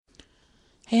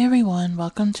Hey everyone,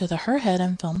 welcome to the Her Head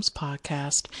and Films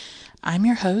podcast. I'm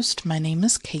your host. My name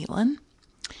is Caitlin.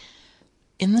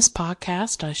 In this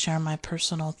podcast, I share my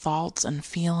personal thoughts and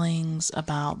feelings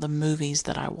about the movies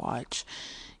that I watch.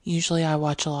 Usually, I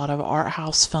watch a lot of art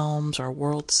house films or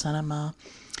world cinema,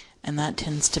 and that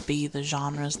tends to be the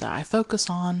genres that I focus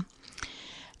on.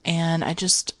 And I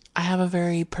have a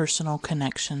very personal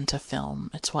connection to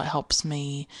film. It's what helps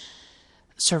me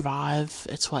survive,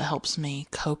 it's what helps me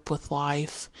cope with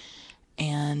life.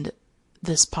 And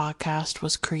this podcast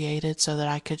was created so that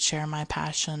I could share my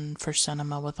passion for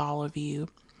cinema with all of you.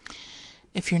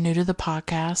 If you're new to the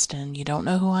podcast and you don't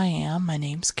know who I am, my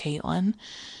name's Caitlin.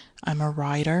 I'm a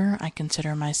writer. I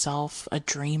consider myself a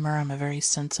dreamer. I'm a very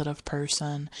sensitive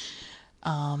person.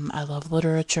 I love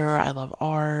literature. I love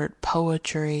art,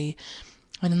 poetry.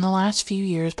 And in the last few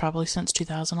years, probably since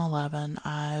 2011,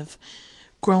 I've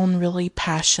grown really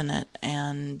passionate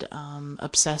and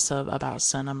obsessive about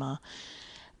cinema.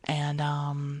 And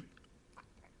I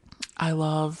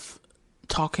love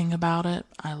talking about it.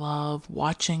 I love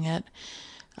watching it.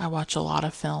 I watch a lot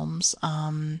of films.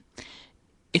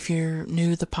 If you're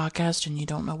new to the podcast and you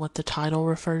don't know what the title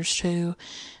refers to,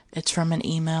 it's from an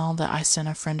email that I sent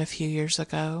a friend a few years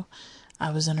ago. I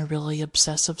was in a really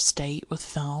obsessive state with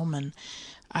film, and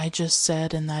I just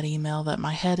said in that email that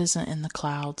my head isn't in the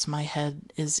clouds, my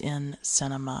head is in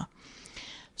cinema.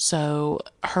 So,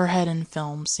 Her Head in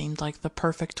Film seemed like the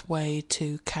perfect way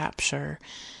to capture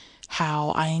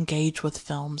how I engage with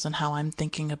films and how I'm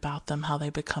thinking about them, how they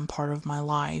become part of my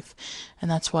life. And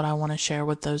that's what I want to share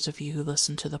with those of you who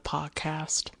listen to the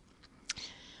podcast.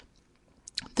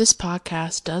 This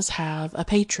podcast does have a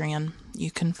Patreon. You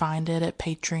can find it at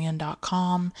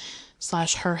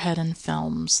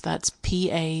patreon.com/herheadandfilms. That's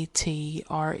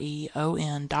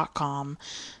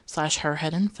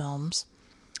patreon.com/herheadandfilms.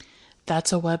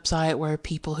 That's a website where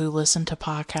people who listen to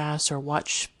podcasts or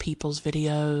watch people's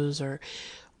videos or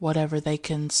whatever, they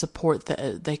can support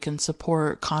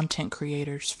content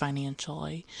creators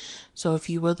financially. So if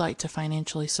you would like to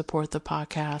financially support the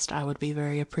podcast, I would be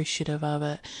very appreciative of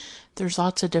it. There's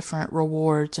lots of different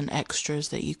rewards and extras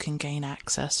that you can gain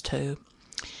access to.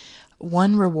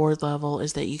 One reward level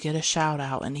is that you get a shout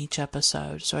out in each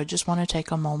episode. So I just want to take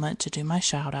a moment to do my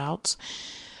shout outs.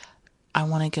 I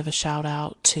want to give a shout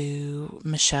out to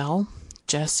Michelle,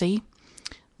 Jesse,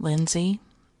 Lindsay,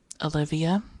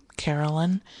 Olivia,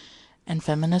 Carolyn, and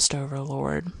Feminist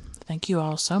Overlord. Thank you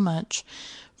all so much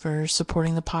for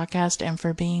supporting the podcast and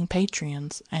for being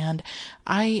Patreons. And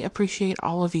I appreciate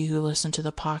all of you who listen to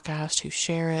the podcast, who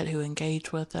share it, who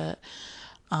engage with it.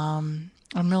 I'm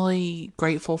really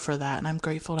grateful for that, and I'm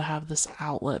grateful to have this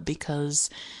outlet because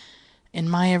in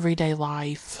my everyday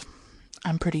life,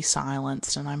 I'm pretty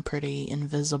silenced and I'm pretty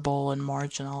invisible and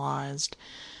marginalized.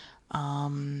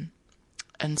 And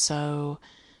so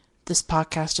this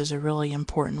podcast is a really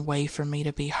important way for me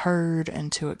to be heard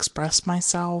and to express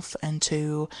myself and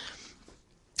to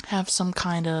have some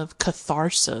kind of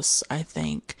catharsis, I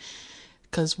think.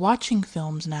 Because watching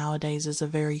films nowadays is a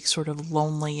very sort of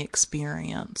lonely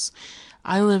experience.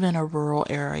 I live in a rural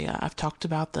area. I've talked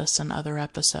about this in other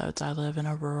episodes. I live in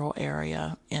a rural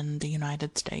area in the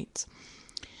United States.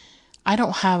 I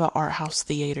don't have an art house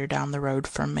theater down the road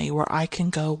from me where I can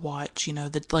go watch,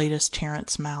 the latest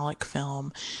Terrence Malick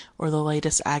film or the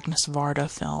latest Agnes Varda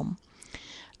film.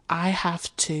 I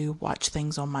have to watch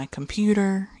things on my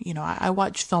computer. I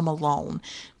watch film alone.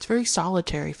 It's very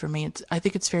solitary for me. I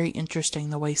think it's very interesting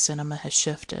the way cinema has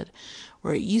shifted,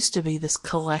 where it used to be this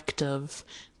collective,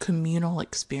 communal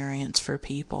experience for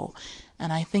people.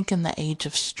 And I think in the age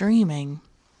of streaming,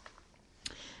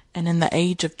 and in the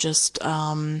age of just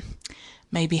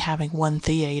maybe having one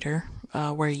theater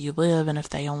where you live, and if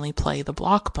they only play the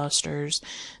blockbusters,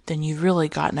 then you've really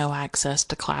got no access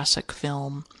to classic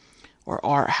film or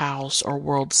art house or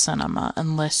world cinema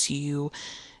unless you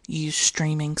use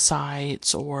streaming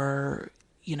sites or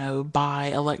buy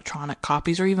electronic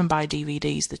copies or even buy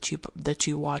DVDs that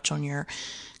you watch on your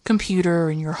computer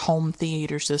or in your home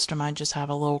theater system. I just have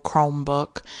a little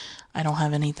Chromebook. I don't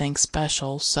have anything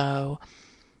special, so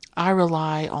I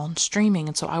rely on streaming,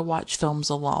 and so I watch films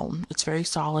alone. It's very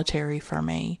solitary for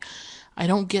me. I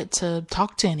don't get to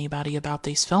talk to anybody about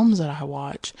these films that I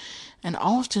watch. And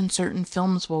often certain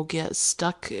films will get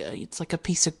stuck. It's like a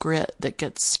piece of grit that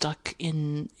gets stuck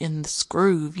in this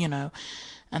groove,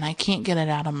 and I can't get it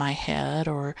out of my head,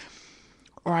 or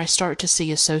I start to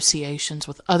see associations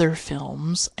with other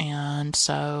films. And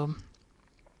so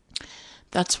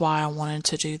that's why I wanted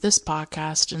to do this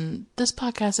podcast. And this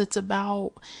podcast, it's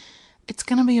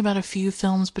going to be about a few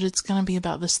films, but it's going to be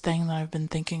about this thing that I've been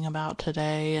thinking about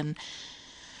today. And,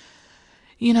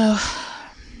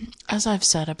 as I've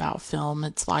said about film,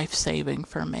 it's life-saving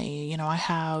for me. I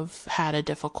have had a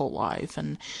difficult life,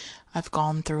 and I've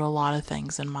gone through a lot of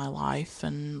things in my life,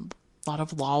 and a lot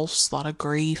of loss, a lot of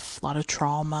grief, a lot of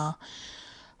trauma.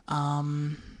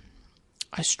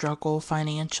 I struggle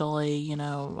financially.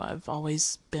 I've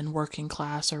always been working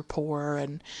class or poor,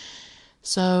 and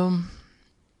so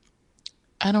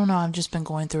I don't know. I've just been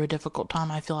going through a difficult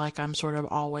time. I feel like I'm sort of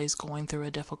always going through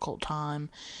a difficult time.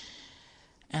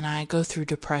 And I go through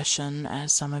depression,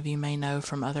 as some of you may know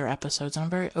from other episodes, and I'm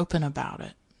very open about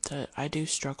it. That I do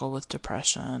struggle with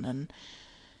depression,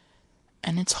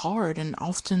 and it's hard. And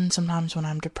often, sometimes when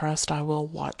I'm depressed, I will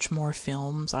watch more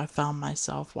films. I found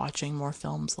myself watching more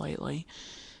films lately,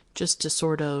 just to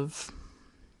sort of,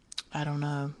 I don't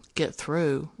know, get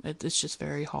through. It's just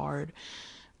very hard.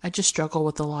 I just struggle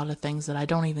with a lot of things that I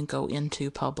don't even go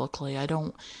into publicly. I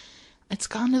don't, it's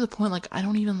gotten to the point like I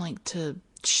don't even like to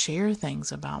share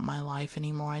things about my life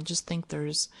anymore. I just think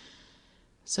there's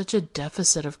such a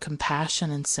deficit of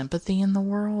compassion and sympathy in the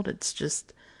world. It's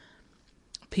just,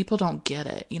 people don't get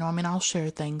it. I'll share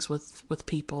things with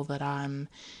people that I'm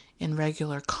in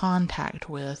regular contact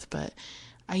with, but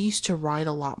I used to write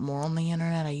a lot more on the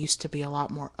internet. I used to be a lot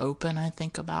more open, I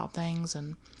think, about things,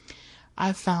 and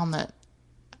I've found that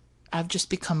I've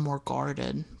just become more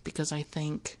guarded because I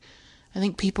think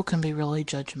people can be really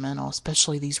judgmental,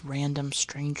 especially these random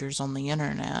strangers on the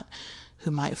internet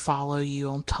who might follow you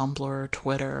on Tumblr or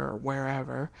Twitter or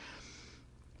wherever.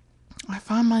 I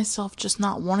find myself just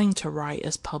not wanting to write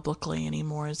as publicly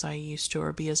anymore as I used to,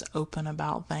 or be as open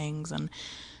about things, and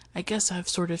I guess I've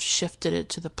sort of shifted it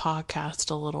to the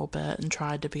podcast a little bit and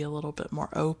tried to be a little bit more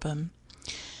open.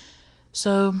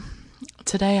 So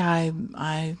today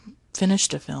I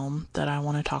finished a film that I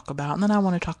want to talk about, and then I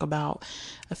want to talk about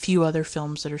a few other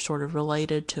films that are sort of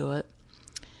related to it.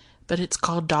 But it's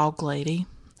called Dog Lady,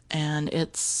 and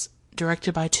it's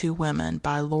directed by two women,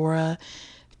 by Laura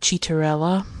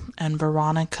Chiterella and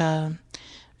Veronica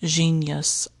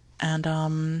Genius. And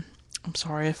I'm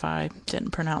sorry if I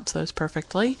didn't pronounce those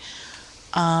perfectly.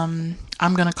 I'm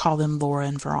going to call them Laura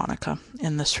and Veronica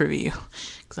in this review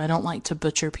because I don't like to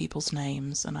butcher people's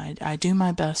names, and I do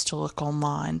my best to look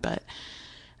online, but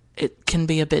it can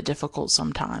be a bit difficult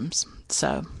sometimes.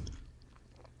 So,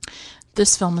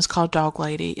 this film is called Dog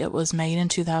Lady. It was made in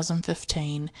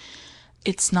 2015.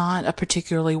 It's not a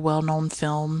particularly well-known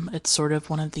film. It's sort of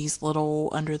one of these little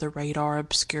under-the-radar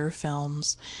obscure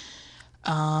films.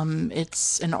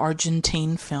 It's an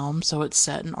Argentine film, so it's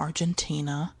set in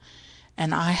Argentina.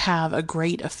 And I have a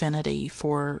great affinity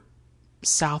for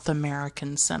South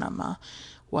American cinema,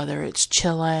 whether it's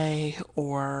Chile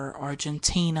or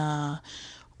Argentina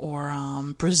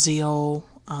or Brazil,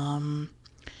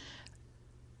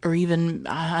 or even,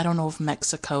 I don't know if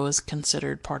Mexico is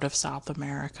considered part of South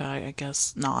America. I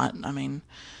guess not. I mean,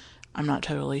 I'm not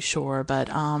totally sure, but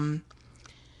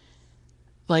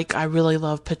like, I really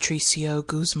love Patricio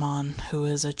Guzman, who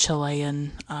is a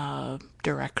Chilean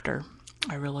director.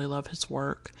 I really love his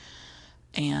work.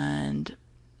 And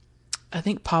I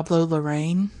think Pablo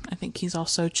Larraín, I think he's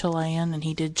also Chilean, and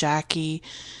he did Jackie.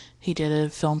 He did a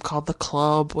film called The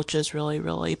Club, which is really,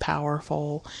 really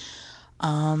powerful.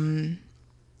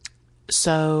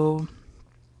 So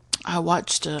I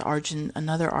watched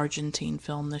another Argentine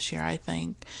film this year, I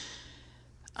think,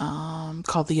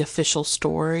 called The Official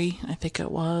Story, I think it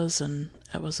was, and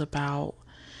it was about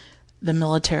the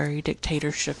military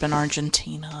dictatorship in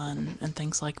Argentina and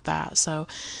things like that. So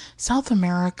South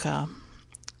America,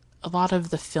 a lot of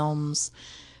the films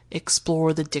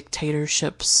explore the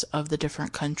dictatorships of the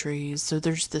different countries. So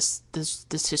there's this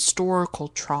historical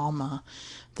trauma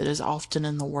that is often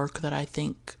in the work that I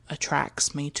think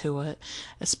attracts me to it,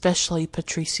 especially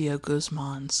Patricio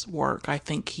Guzman's work. I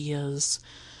think he is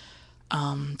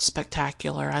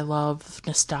spectacular. I love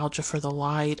Nostalgia for the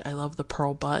Light. I love The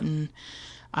Pearl Button.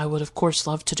 I would, of course,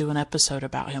 love to do an episode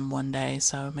about him one day,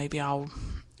 so maybe I'll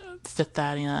fit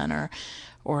that in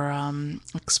or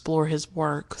explore his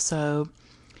work. So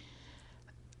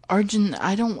I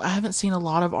haven't seen a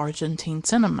lot of Argentine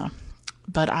cinema,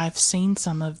 but I've seen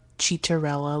some of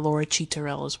Laura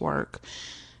Chiterella's work.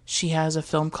 She has a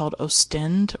film called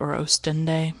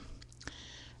Ostende,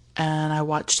 and I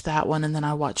watched that one, and then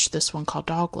I watched this one called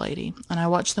Dog Lady, and I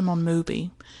watched them on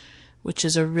Mubi, which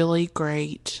is a really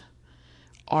great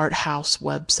art house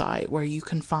website where you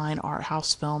can find art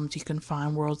house films, you can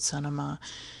find world cinema,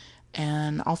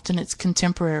 and often it's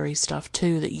contemporary stuff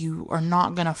too that you are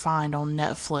not going to find on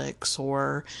Netflix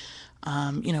or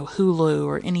Hulu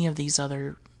or any of these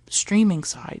other streaming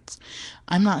sites.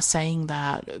 I'm not saying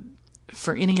that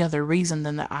for any other reason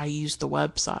than that I use the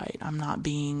website. I'm not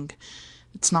being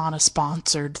It's not a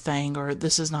sponsored thing, or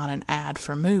this is not an ad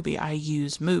for Mubi. I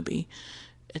use Mubi.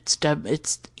 It's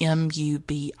MUBI.com,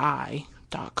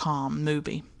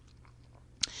 Mubi.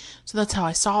 So that's how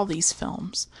I saw these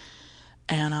films.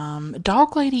 And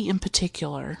Dog Lady in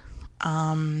particular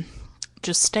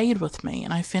just stayed with me,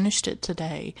 and I finished it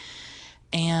today.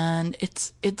 And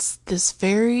it's this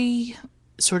very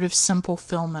sort of simple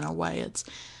film in a way.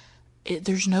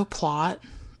 There's no plot.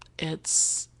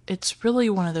 It's really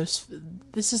one of those.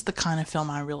 This is the kind of film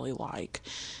I really like,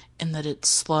 in that it's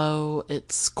slow,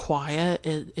 it's quiet,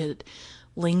 it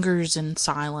lingers in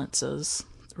silences,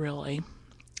 really,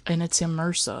 and it's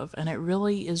immersive, and it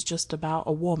really is just about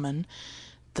a woman,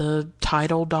 the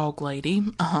title Dog Lady,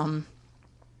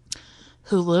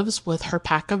 who lives with her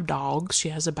pack of dogs. She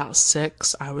has about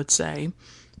 6, I would say.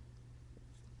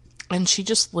 And she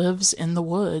just lives in the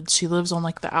woods. She lives on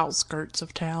like the outskirts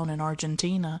of town in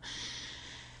Argentina.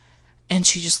 And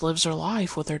she just lives her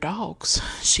life with her dogs.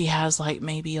 She has like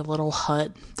maybe a little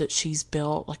hut that she's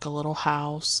built, like a little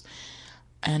house.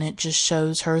 And it just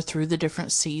shows her through the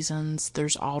different seasons.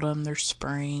 There's autumn, there's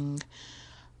spring.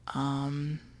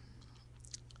 And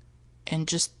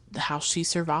just how she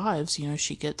survives. You know,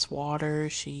 she gets water.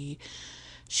 She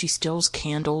steals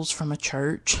candles from a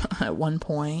church at one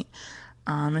point.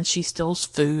 And she steals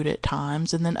food at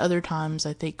times. And then other times,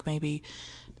 I think maybe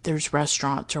there's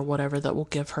restaurants or whatever that will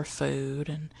give her food.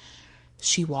 And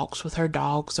she walks with her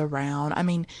dogs around. I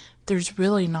mean, there's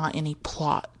really not any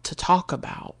plot to talk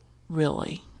about,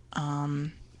 really.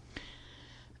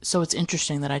 So it's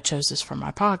interesting that I chose this for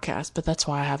my podcast, but that's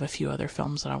why I have a few other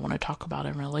films that I want to talk about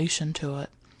in relation to it.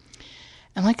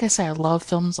 And like I say, I love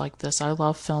films like this. I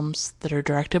love films that are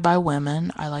directed by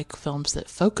women. I like films that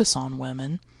focus on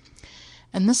women.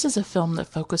 And this is a film that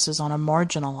focuses on a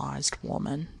marginalized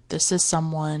woman. This is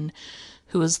someone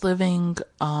who is living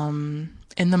in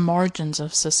the margins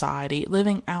of society,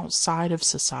 living outside of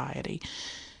society.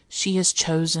 She has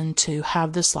chosen to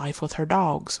have this life with her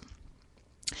dogs.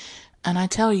 And I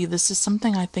tell you, this is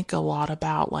something I think a lot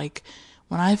about. Like,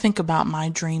 when I think about my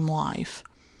dream life,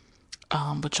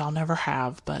 which I'll never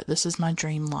have, but this is my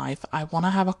dream life. I want to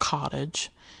have a cottage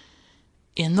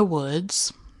in the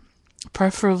woods,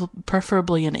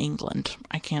 preferably in England.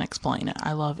 I can't explain it.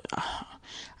 I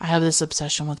have this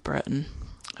obsession with Britain.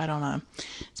 I don't know.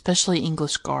 Especially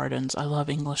English gardens. I love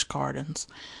English gardens.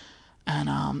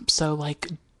 And so like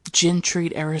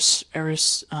gentried,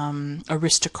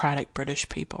 aristocratic British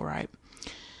people, right?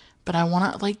 But I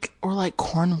want to like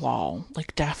Cornwall,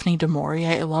 like Daphne du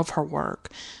Maurier. I love her work.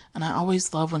 And I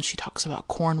always love when she talks about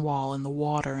Cornwall and the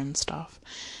water and stuff.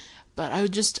 But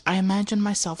I imagine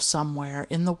myself somewhere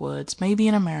in the woods, maybe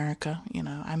in America. You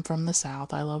know, I'm from the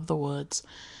South. I love the woods.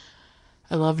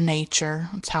 I love nature.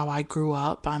 It's how I grew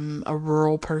up. I'm a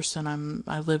rural person.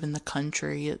 I live in the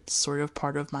country. It's sort of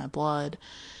part of my blood.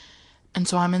 And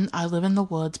so I live in the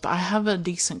woods, but I have a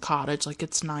decent cottage. Like,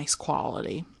 it's nice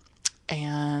quality.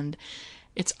 And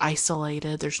it's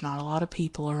isolated. There's not a lot of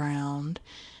people around.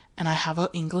 And I have an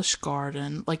English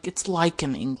garden. Like, it's like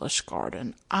an English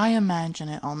garden. I imagine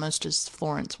it almost as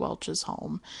Florence Welch's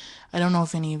home. I don't know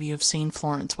if any of you have seen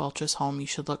Florence Welch's home. You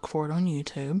should look for it on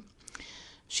YouTube.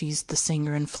 She's the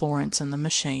singer in Florence and the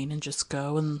Machine, and just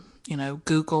go and,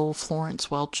 Google Florence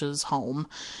Welch's home.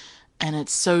 And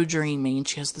it's so dreamy, and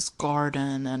she has this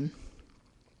garden. And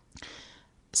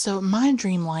so my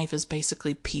dream life is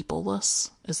basically peopleless.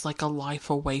 It's like a life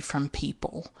away from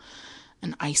people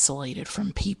and isolated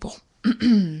from people.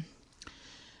 And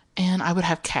I would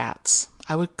have cats.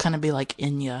 I would kind of be like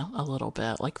Enya a little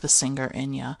bit, like the singer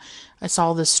Enya. I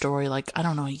saw this story I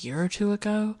don't know, a year or two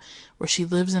ago, where she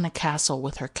lives in a castle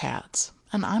with her cats.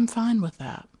 And I'm fine with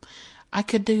that. I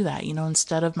could do that.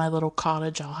 Instead of my little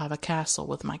cottage, I'll have a castle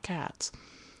with my cats.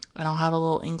 And I'll have a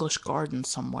little English garden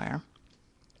somewhere.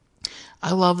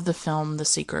 I love the film The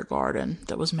Secret Garden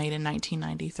that was made in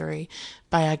 1993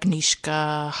 by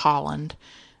Agnieszka Holland.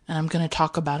 And I'm going to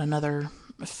talk about another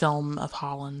film of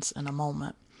Holland's in a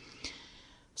moment.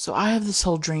 So I have this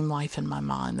whole dream life in my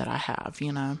mind that I have,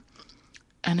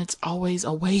 and it's always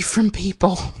away from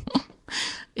people.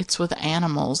 It's with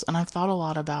animals. And I've thought a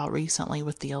lot about recently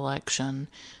with the election,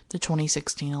 the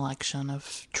 2016 election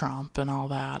of Trump and all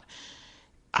that.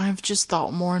 I've just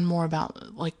thought more and more about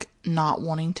not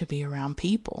wanting to be around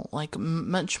people,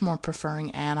 much more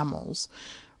preferring animals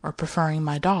or preferring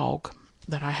my dog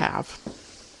that I have.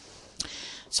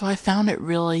 So I found it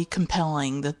really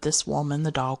compelling that this woman,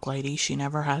 the dog lady, she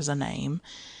never has a name.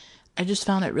 I just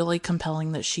found it really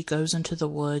compelling that she goes into the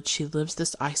woods, she lives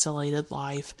this isolated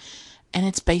life, and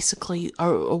it's basically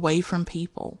away from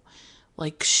people.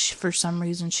 For some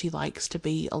reason, she likes to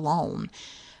be alone.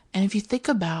 And if you think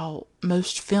about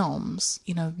most films,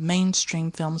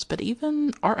 mainstream films, but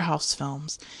even art house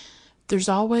films, there's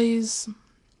always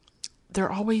they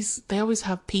always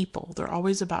have people. They're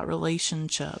always about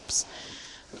relationships,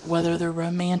 whether they're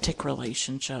romantic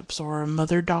relationships or a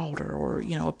mother-daughter or,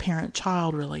 a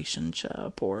parent-child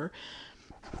relationship or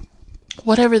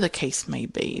whatever the case may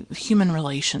be, human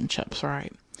relationships,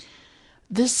 right?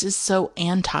 This is so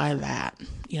anti that.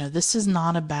 This is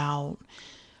not about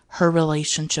her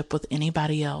relationship with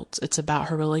anybody else. It's about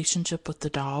her relationship with the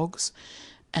dogs,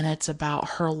 and it's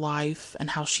about her life and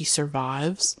how she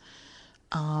survives.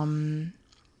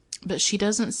 But she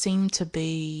doesn't seem to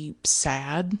be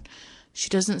sad. She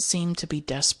doesn't seem to be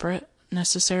desperate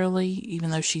necessarily,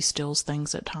 even though she steals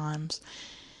things at times.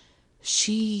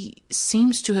 She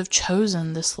seems to have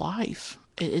chosen this life.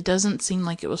 It doesn't seem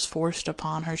like it was forced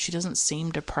upon her. She doesn't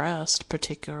seem depressed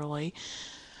particularly.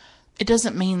 It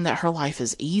doesn't mean that her life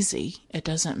is easy. It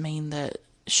doesn't mean that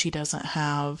she doesn't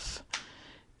have,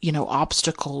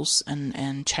 obstacles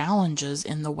and challenges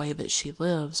in the way that she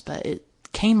lives, but it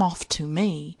came off to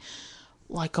me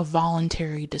like a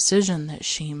voluntary decision that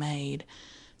she made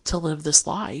to live this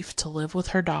life, to live with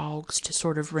her dogs, to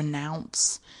sort of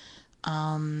renounce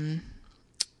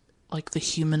like the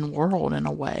human world in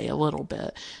a way, a little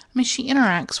bit. I mean, she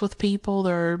interacts with people.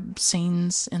 There are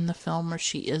scenes in the film where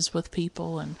she is with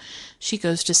people, and she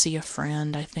goes to see a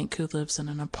friend, I think, who lives in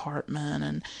an apartment.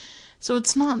 And so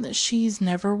it's not that she's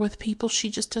never with people. She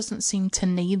just doesn't seem to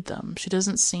need them. She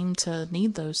doesn't seem to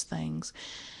need those things.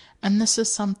 And this is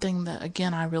something that,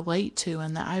 again, I relate to,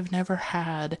 and that I've never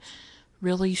had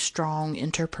really strong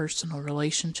interpersonal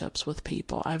relationships with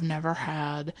people. I've never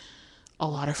had a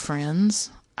lot of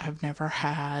friends. I've never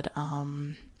had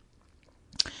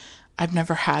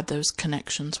those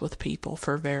connections with people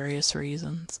for various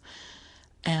reasons.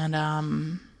 And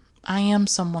I am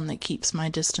someone that keeps my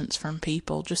distance from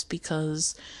people just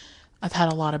because I've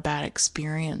had a lot of bad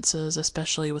experiences,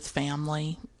 especially with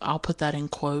family. I'll put that in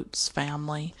quotes,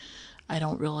 family. I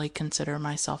don't really consider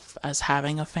myself as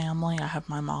having a family. I have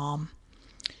my mom.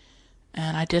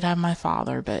 And I did have my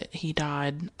father, but he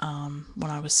died when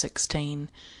I was 16.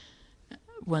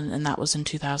 And that was in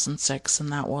 2006.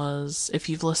 And that was, if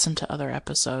you've listened to other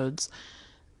episodes,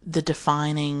 the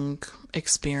defining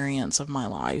experience of my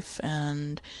life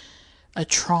and a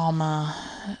trauma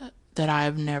that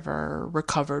I've never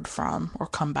recovered from or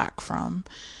come back from.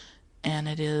 And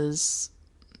it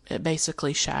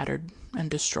basically shattered and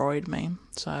destroyed me.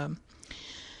 So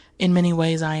in many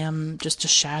ways, I am just a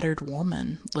shattered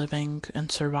woman living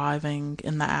and surviving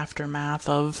in the aftermath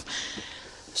of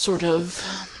sort of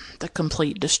the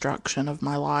complete destruction of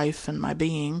my life and my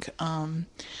being. And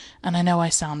I know I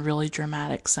sound really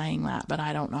dramatic saying that, but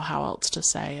I don't know how else to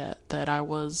say it, that I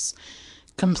was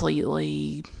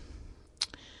completely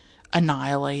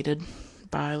annihilated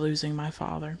by losing my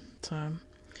father. So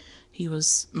he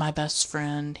was my best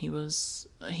friend.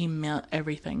 He meant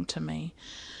everything to me.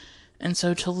 And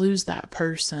so to lose that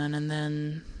person and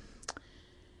then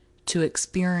to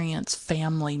experience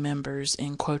family members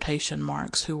in quotation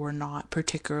marks who were not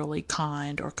particularly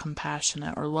kind or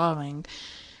compassionate or loving,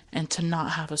 and to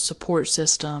not have a support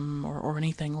system or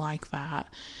anything like that,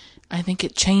 I think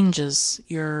it changes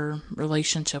your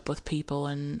relationship with people,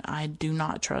 and I do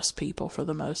not trust people for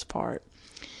the most part.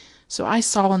 So I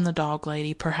saw in the dog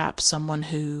lady perhaps someone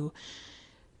who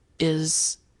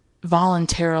is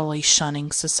voluntarily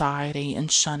shunning society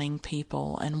and shunning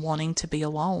people and wanting to be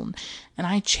alone. And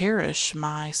I cherish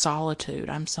my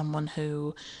solitude. I'm someone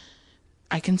who,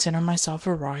 I consider myself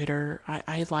a writer.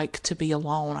 I like to be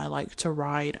alone. I like to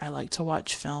write. I like to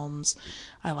watch films.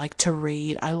 I like to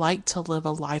read. I like to live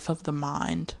a life of the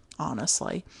mind,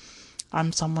 honestly.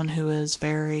 I'm someone who is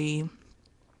very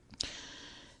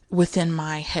within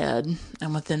my head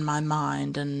and within my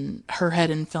mind, and her head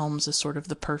in films is sort of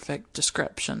the perfect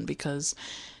description because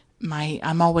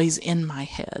I'm always in my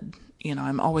head,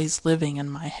 I'm always living in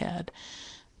my head.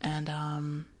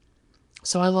 And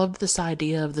so I loved this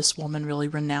idea of this woman really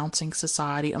renouncing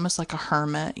society, almost like a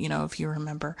hermit, if you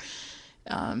remember,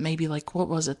 maybe like, what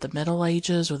was it, the Middle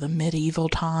Ages or the medieval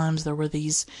times, there were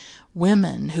these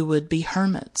women who would be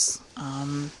hermits.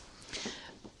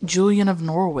 Julian of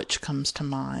Norwich comes to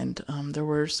mind. There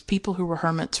were people who were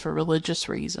hermits for religious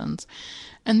reasons.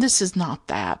 And this is not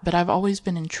that, but I've always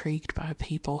been intrigued by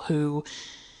people who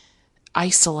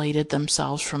isolated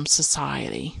themselves from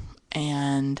society.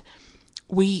 And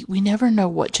we never know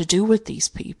what to do with these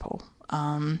people.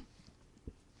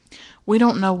 We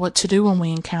don't know what to do when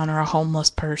we encounter a homeless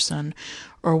person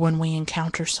or when we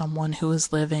encounter someone who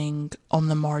is living on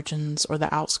the margins or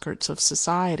the outskirts of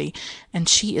society, and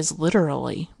she is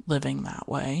literally living that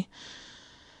way.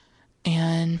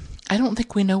 And I don't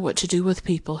think we know what to do with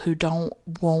people who don't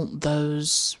want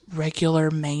those regular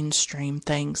mainstream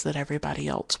things that everybody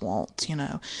else wants.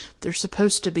 There's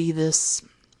supposed to be this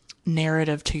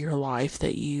narrative to your life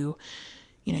that you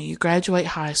graduate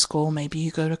high school, maybe you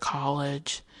go to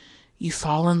college, you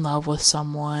fall in love with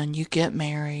someone, you get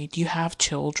married, you have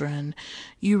children,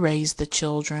 you raise the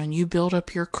children, you build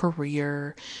up your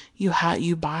career,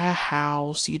 you buy a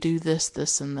house, you do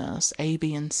this, and this, A,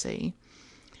 B, and C.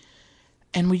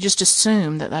 And we just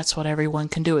assume that that's what everyone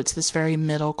can do. It's this very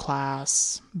middle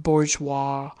class,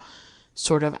 bourgeois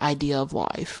sort of idea of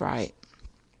life, right?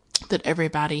 That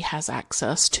everybody has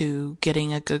access to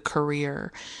getting a good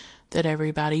career, that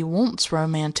everybody wants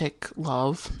romantic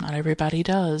love. Not everybody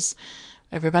does.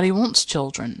 Everybody wants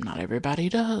children. Not everybody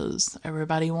does.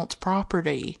 Everybody wants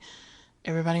property.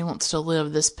 Everybody wants to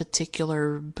live this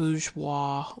particular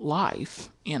bourgeois life,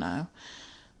 And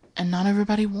not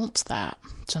everybody wants that.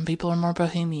 Some people are more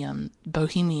bohemian.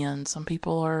 Some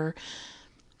people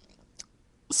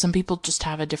just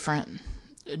have a different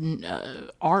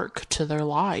arc to their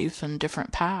life and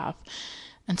different path.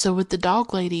 And so with the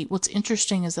dog lady, what's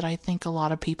interesting is that I think a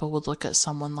lot of people would look at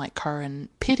someone like her and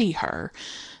pity her.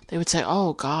 They would say,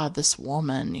 oh God, this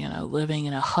woman, living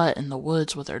in a hut in the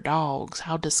woods with her dogs.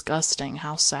 How disgusting,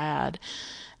 how sad.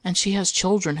 And she has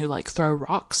children who throw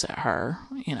rocks at her.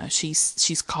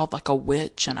 She's called a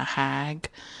witch and a hag,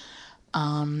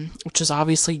 which is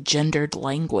obviously gendered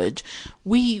language.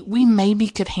 We maybe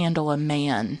could handle a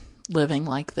man living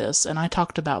like this. And I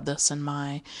talked about this in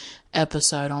my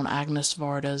episode on Agnes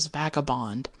Varda's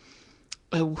Vagabond,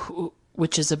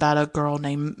 which is about a girl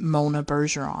named Mona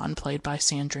Bergeron, played by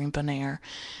Sandrine Bonnaire.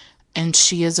 And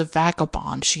she is a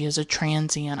vagabond. She is a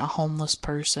transient, a homeless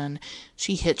person.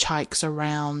 She hitchhikes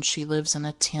around. She lives in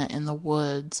a tent in the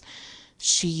woods.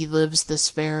 She lives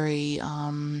this very,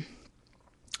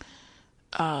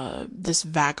 this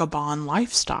vagabond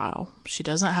lifestyle. She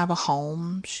doesn't have a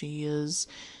home. She's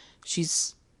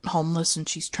homeless and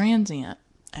she's transient.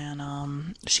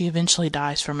 And, she eventually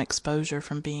dies from exposure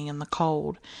from being in the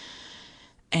cold.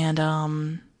 And,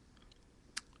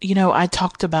 I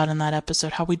talked about in that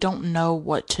episode how we don't know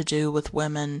what to do with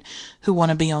women who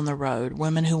want to be on the road,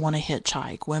 women who want to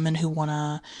hitchhike, women who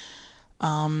want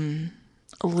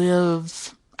to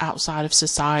live outside of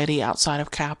society, outside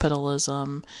of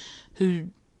capitalism,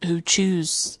 who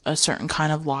choose a certain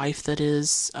kind of life that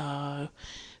is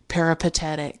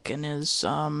peripatetic and is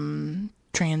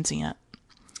transient.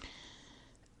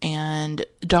 And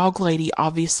Dog Lady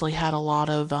obviously had a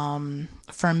lot of,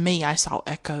 for me, I saw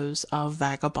echoes of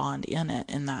Vagabond in it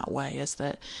in that way, is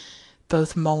that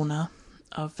both Mona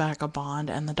of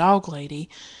Vagabond and the Dog Lady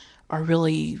are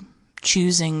really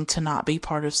choosing to not be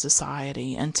part of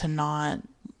society and to not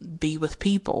be with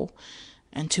people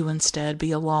and to instead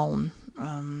be alone,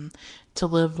 to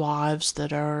live lives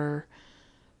that are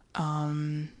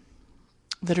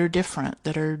different,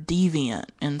 that are deviant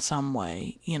in some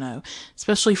way,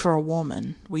 especially for a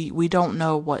woman. We don't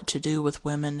know what to do with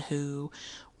women who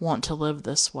want to live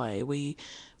this way. We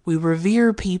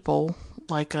revere people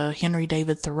like a Henry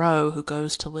David Thoreau who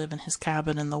goes to live in his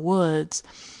cabin in the woods,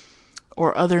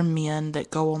 or other men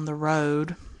that go on the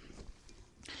road,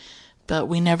 but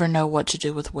we never know what to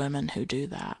do with women who do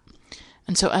that.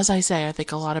 And so, as I say, I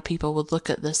think a lot of people would look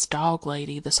at this dog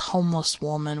lady, this homeless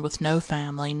woman with no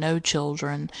family, no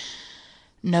children,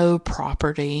 no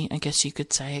property, I guess you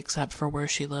could say, except for where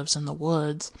she lives in the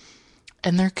woods.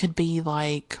 And there could be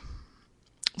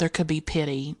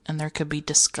pity, and there could be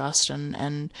disgust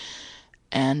and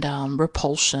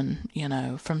repulsion,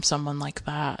 from someone like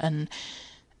that. And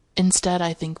instead,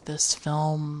 I think this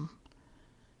film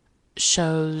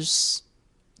shows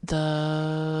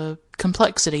the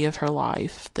complexity of her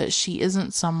life, that she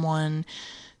isn't someone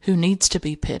who needs to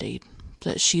be pitied,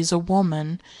 that she's a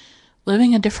woman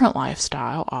living a different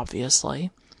lifestyle,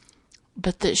 obviously,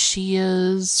 but that she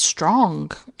is strong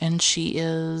and she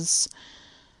is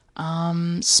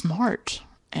smart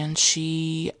and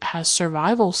she has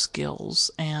survival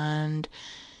skills and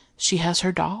she has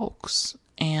her dogs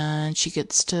and she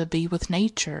gets to be with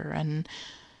nature. And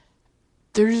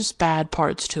there's bad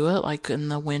parts to it, like in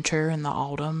the winter and the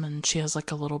autumn, and she has a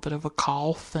little bit of a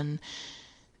cough, and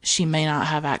she may not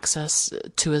have access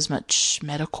to as much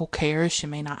medical care. She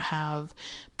may not have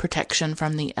protection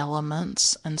from the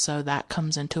elements, and so that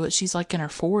comes into it. She's in her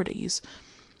 40s.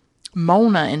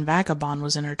 Mona in Vagabond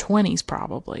was in her 20s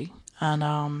probably,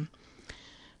 and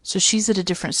So she's at a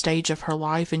different stage of her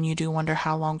life, and you do wonder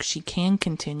how long she can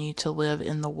continue to live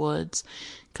in the woods,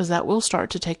 because that will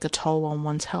start to take a toll on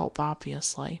one's health,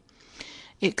 obviously.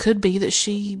 It could be that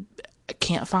she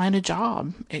can't find a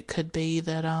job. It could be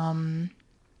that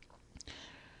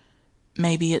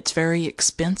maybe it's very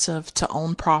expensive to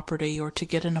own property or to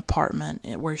get an apartment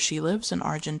where she lives in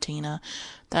Argentina.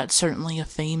 That's certainly a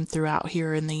theme throughout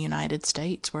here in the United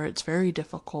States, where it's very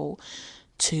difficult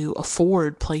to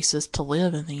afford places to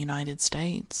live in the United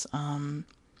States.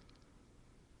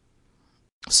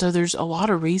 So there's a lot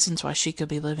of reasons why she could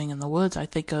be living in the woods. I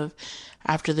think of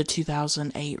after the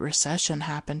 2008 recession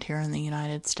happened here in the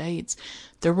United States,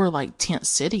 there were like tent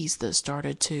cities that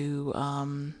started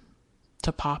to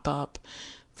pop up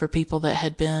for people that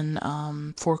had been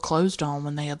foreclosed on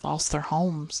when they had lost their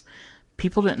homes.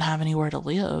 People didn't have anywhere to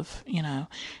live,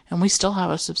 and we still have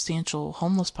a substantial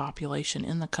homeless population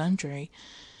in the country.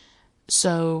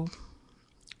 So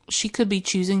she could be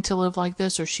choosing to live like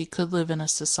this, or she could live in a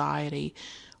society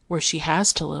where she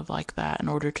has to live like that in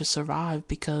order to survive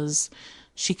because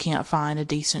she can't find a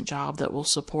decent job that will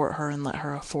support her and let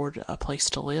her afford a place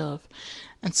to live.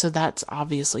 And so that's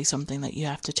obviously something that you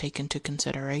have to take into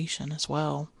consideration as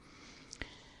well.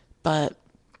 But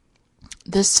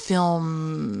this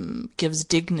film gives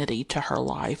dignity to her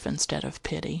life instead of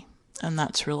pity. And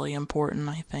that's really important,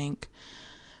 I think.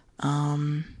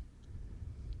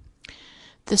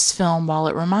 This film, while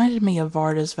it reminded me of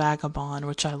Varda's Vagabond,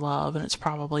 which I love, and it's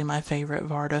probably my favorite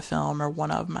Varda film, or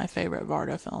one of my favorite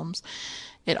Varda films,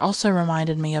 it also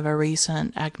reminded me of a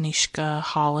recent Agnieszka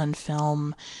Holland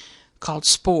film called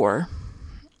Spore.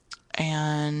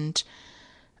 And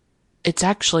it's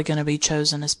actually going to be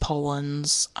chosen as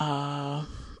Poland's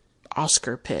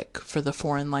Oscar pick for the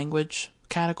foreign language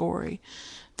category.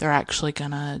 They're actually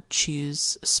going to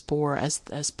choose Spore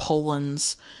as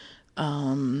Poland's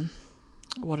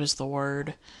what is the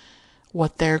word?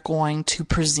 What they're going to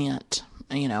present,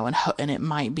 and it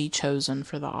might be chosen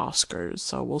for the Oscars.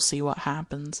 So we'll see what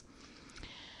happens.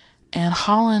 And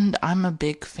Holland, I'm a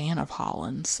big fan of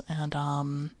Holland's, and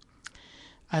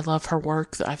I love her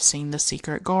work. I've seen The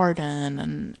Secret Garden,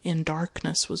 and In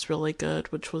Darkness was really good,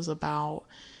 which was about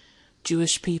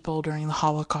Jewish people during the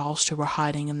Holocaust who were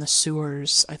hiding in the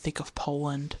sewers, I think, of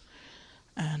Poland,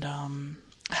 and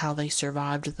how they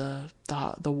survived the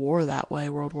war that way,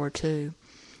 World War II.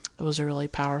 It was a really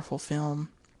powerful film.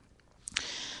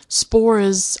 Spore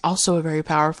is also a very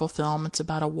powerful film. It's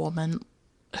about a woman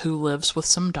who lives with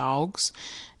some dogs.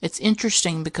 It's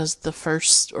interesting because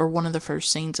one of the first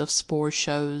scenes of Spore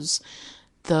shows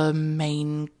the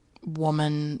main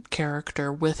woman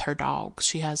character with her dogs.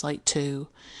 She has like two.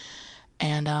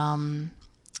 And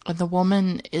the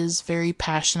woman is very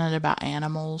passionate about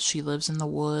animals. She lives in the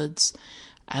woods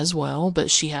as well,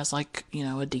 but she has a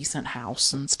decent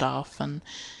house and stuff, and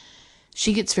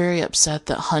she gets very upset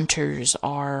that hunters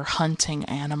are hunting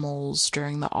animals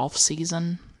during the off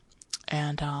season,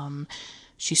 and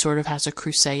she sort of has a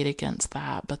crusade against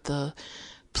that, but the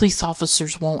police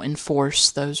officers won't enforce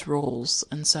those rules,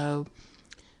 and so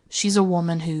she's a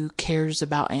woman who cares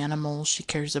about animals. She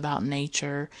cares about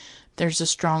nature. There's a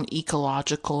strong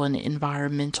ecological and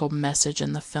environmental message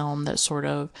in the film that sort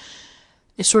of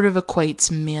equates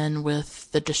men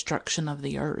with the destruction of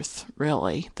the earth,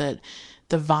 really. That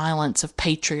the violence of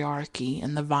patriarchy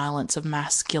and the violence of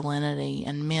masculinity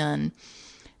and men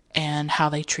and how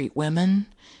they treat women.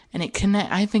 And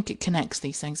I think it connects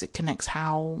these things. It connects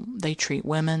how they treat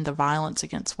women, the violence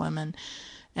against women,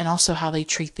 and also how they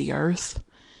treat the earth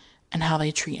and how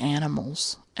they treat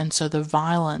animals. And so the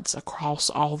violence across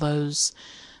all those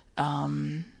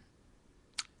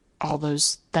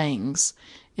things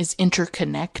is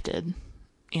interconnected,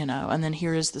 and then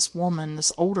here is this woman,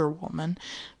 this older woman,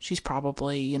 she's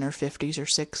probably in her 50s or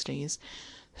 60s,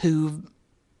 who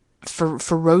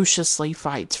ferociously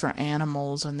fights for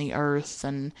animals and the earth,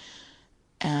 and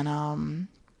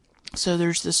so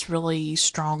there's this really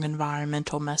strong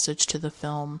environmental message to the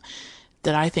film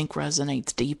that I think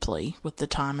resonates deeply with the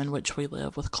time in which we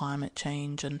live, with climate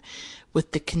change and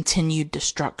with the continued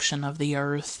destruction of the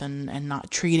earth, and not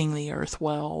treating the earth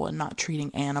well and not treating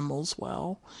animals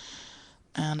well.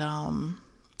 And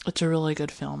it's a really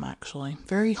good film, actually.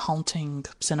 Very haunting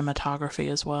cinematography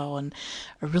as well, and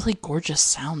a really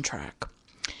gorgeous soundtrack.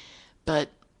 But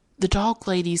the dog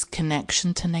lady's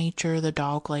connection to nature, the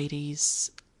dog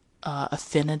lady's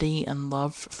affinity and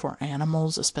love for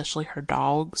animals, especially her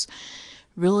dogs,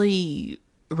 really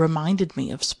reminded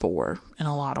me of Spore in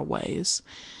a lot of ways.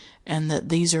 And that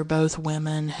these are both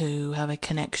women who have a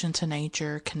connection to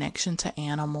nature, connection to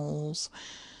animals,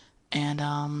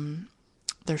 and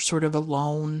they're sort of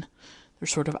alone. They're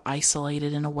sort of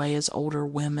isolated in a way as older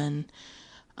women.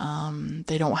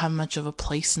 They don't have much of a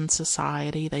place in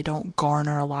society. They don't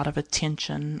garner a lot of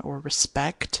attention or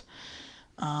respect.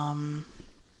 And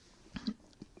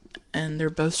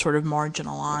they're both sort of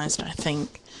marginalized, I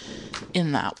think,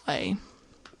 in that way.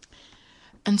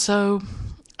 And so,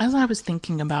 as I was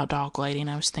thinking about Dog Lady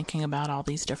and I was thinking about all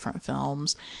these different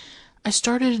films, I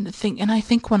started to think, and I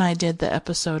think when I did the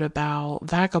episode about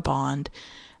Vagabond,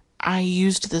 I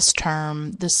used this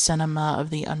term, the cinema of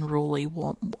the unruly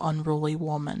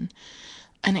woman.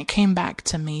 And it came back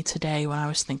to me today when I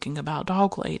was thinking about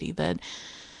Dog Lady, that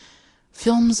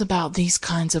films about these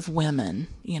kinds of women,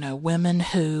 women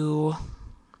who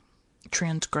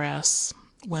transgress,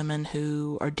 women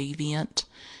who are deviant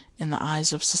in the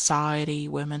eyes of society,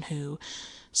 women who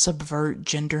subvert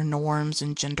gender norms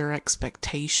and gender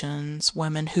expectations,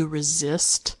 women who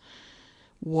resist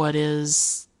what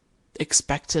is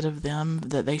expected of them,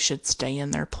 that they should stay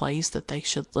in their place, that they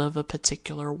should live a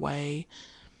particular way,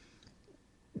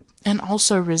 and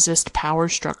also resist power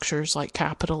structures like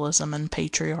capitalism and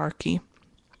patriarchy.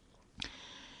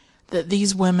 That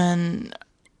these women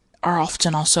are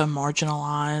often also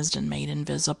marginalized and made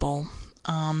invisible.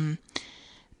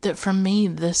 That for me,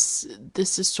 this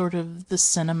is sort of the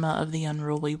cinema of the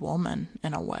unruly woman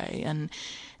in a way, and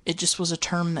it just was a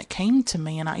term that came to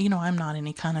me. And I'm not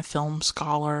any kind of film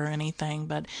scholar or anything,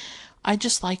 but I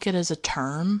just like it as a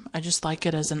term. I just like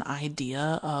it as an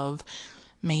idea of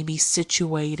maybe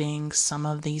situating some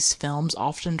of these films,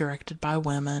 often directed by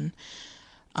women,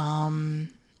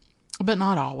 but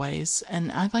not always.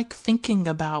 And I like thinking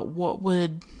about what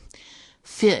would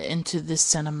fit into this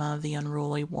cinema of the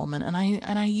unruly woman. And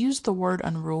I use the word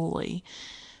unruly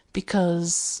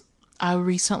because I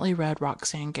recently read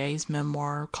Roxane Gay's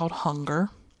memoir called Hunger,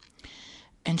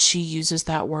 and she uses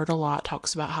that word a lot,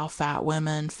 talks about how fat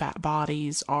women, fat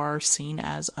bodies are seen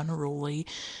as unruly,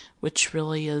 which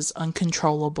really is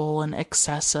uncontrollable and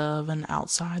excessive and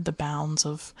outside the bounds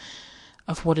of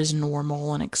what is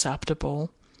normal and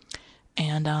acceptable.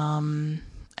 And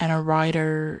a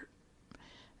writer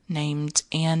named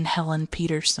Anne Helen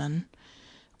Peterson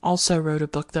also wrote a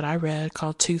book that I read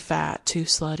called Too Fat, Too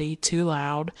Slutty, Too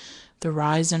Loud, The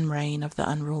Rise and Reign of the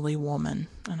Unruly Woman.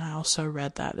 And I also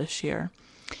read that this year.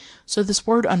 So this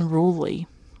word unruly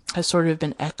has sort of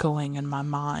been echoing in my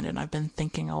mind, and I've been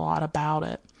thinking a lot about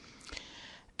it.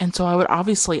 And so I would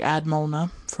obviously add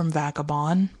Mona from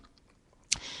Vagabond.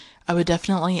 I would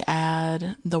definitely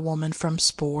add the woman from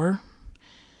Spore.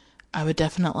 I would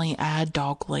definitely add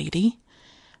Dog Lady.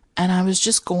 And I was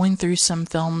just going through some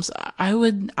films. I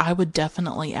would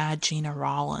definitely add Gena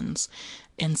Rowlands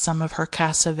in some of her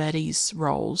Cassavetes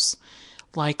roles,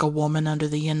 like A Woman Under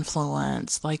the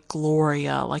Influence, like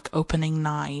Gloria, like Opening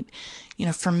Night.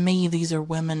 For me, these are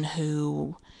women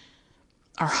who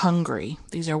are hungry.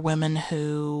 These are women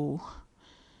who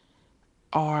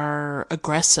are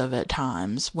aggressive at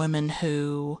times, women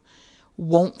who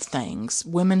want things,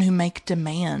 women who make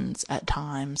demands at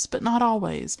times, but not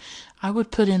always. I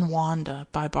would put in Wanda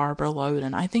by Barbara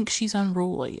Loden. I think she's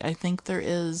unruly. I think there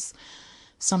is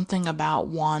something about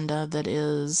Wanda that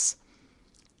is,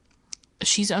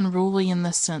 she's unruly in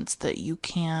the sense that you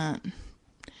can't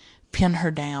pin her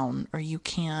down, or you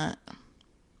can't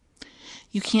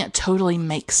totally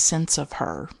make sense of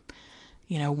her.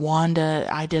 Wanda,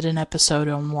 I did an episode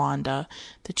on Wanda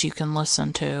that you can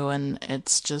listen to, and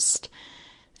it's just,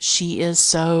 she is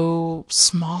so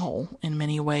small in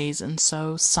many ways, and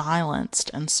so silenced,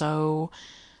 and so,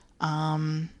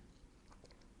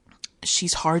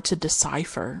 she's hard to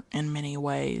decipher in many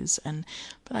ways,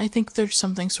 but I think there's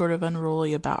something sort of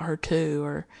unruly about her too,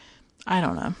 or, I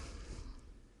don't know.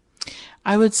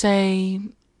 I would say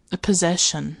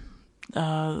Possession,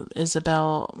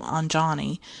 Isabelle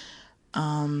Adjani.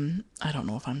 I don't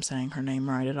know if I'm saying her name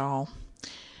right at all.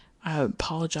 I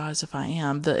apologize if I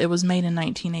am. It was made in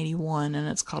 1981, and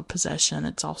it's called Possession.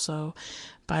 It's also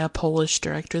by a Polish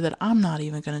director that I'm not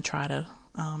even going to try to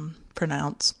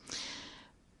pronounce.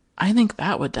 I think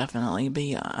that would definitely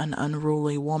be an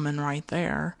unruly woman right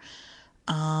there.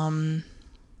 There's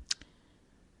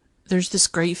this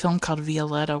great film called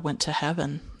Violetta Went to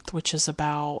Heaven, which is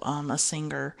about a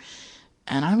singer,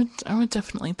 and I would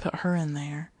definitely put her in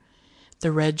there.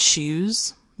 The Red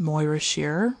Shoes, Moira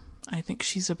Shearer. I think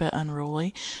she's a bit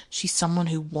unruly. She's someone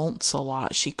who wants a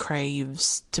lot. She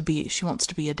wants to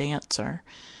be a dancer.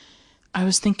 I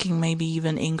was thinking maybe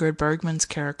even Ingrid Bergman's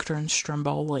character in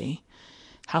Stromboli,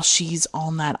 how she's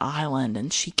on that island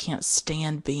and she can't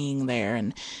stand being there,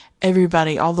 and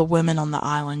everybody, all the women on the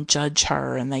island judge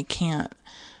her, and they can't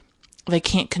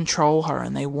control her,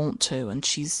 and they want to, and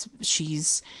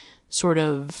she's sort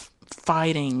of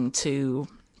fighting to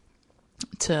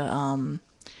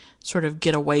sort of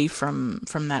get away from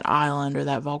that island or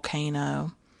that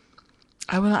volcano.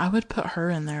 I would put her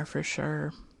in there for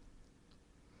sure.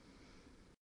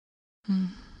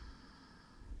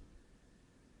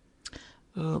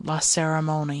 Ooh, La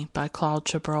Cérémonie by Claude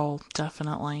Chabrol,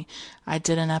 definitely. I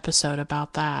did an episode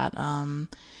about that.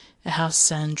 It has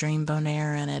Sandrine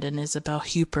Bonnaire in it and Isabelle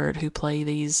Huppert, who play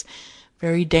these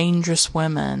very dangerous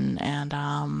women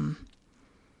and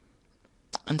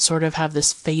sort of have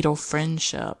this fatal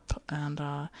friendship. And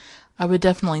I would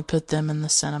definitely put them in the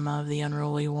cinema of The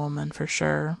Unruly Woman for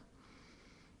sure.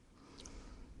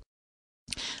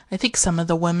 I think some of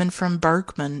the women from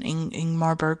Bergman,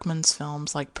 Ingmar Bergman's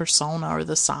films like Persona or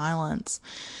The Silence,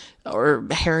 or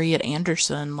Harriet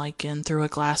Anderson, like in Through a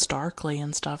Glass Darkly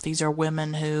and stuff, these are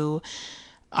women who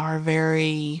are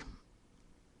very,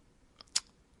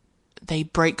 they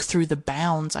break through the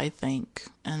bounds, I think,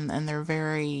 and they're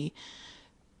very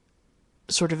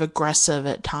sort of aggressive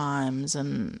at times,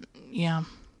 and yeah.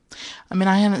 I mean,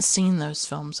 I haven't seen those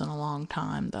films in a long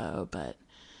time, though, but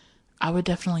I would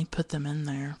definitely put them in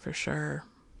there for sure.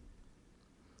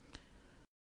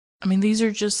 I mean, these are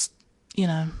just, you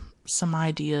know, some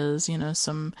ideas,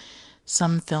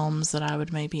 some films that I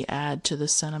would maybe add to the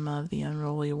cinema of The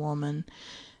Unruly Woman.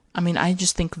 I mean, I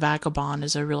just think Vagabond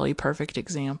is a really perfect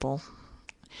example,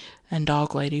 and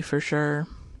Dog Lady for sure.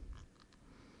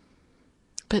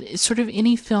 But it's sort of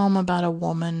any film about a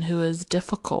woman who is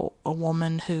difficult, a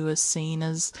woman who is seen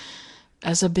as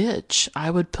a bitch.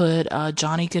 I would put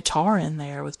Johnny Guitar in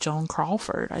there with Joan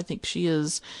Crawford. I think she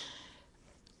is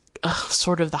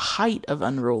sort of the height of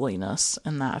unruliness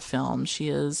in that film. She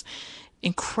is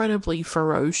incredibly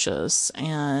ferocious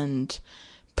and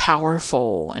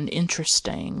powerful and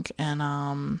interesting.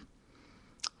 And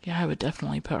yeah, I would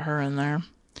definitely put her in there.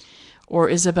 Or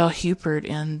Isabelle Huppert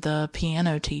in The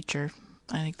Piano Teacher.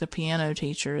 I think The Piano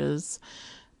Teacher is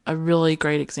a really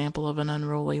great example of an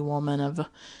unruly woman, of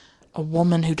a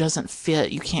woman who doesn't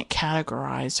fit. You can't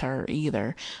categorize her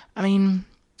either. I mean,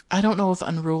 I don't know if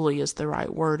unruly is the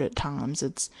right word at times.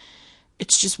 It's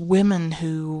just women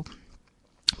who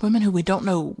we don't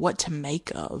know what to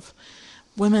make of.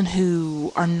 Women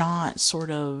who are not sort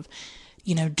of,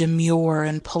 demure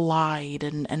and polite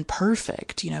and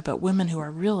perfect, but women who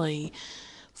are really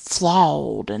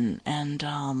flawed and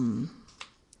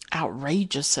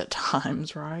outrageous at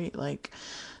times, right? Like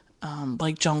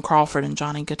Joan Crawford and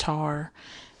Johnny Guitar.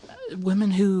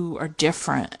 Women who are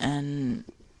different and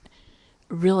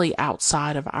really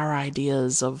outside of our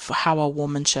ideas of how a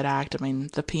woman should act. I mean,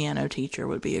 The Piano Teacher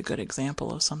would be a good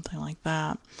example of something like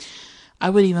that. I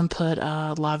would even put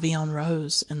La Vie en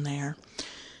Rose in there.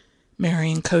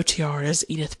 Marion Cotillard as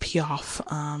Edith Piaf.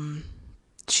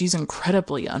 She's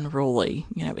incredibly unruly.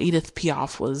 Edith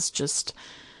Piaf was just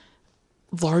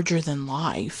larger than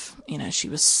life. She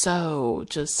was so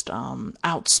just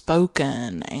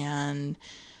outspoken and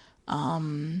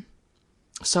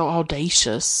so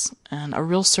audacious and a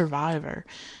real survivor,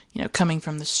 coming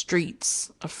from the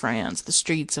streets of France, the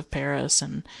streets of Paris,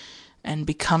 and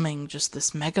becoming just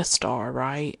this megastar,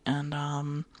 right?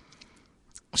 And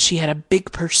she had a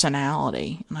big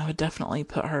personality, and I would definitely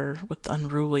put her with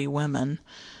unruly women,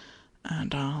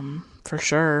 and for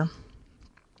sure.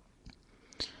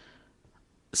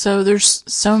 So there's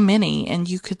so many, and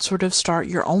you could sort of start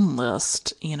your own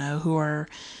list, who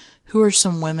are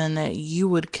some women that you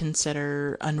would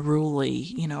consider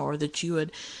unruly, or that you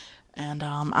would. And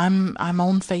I'm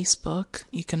on Facebook.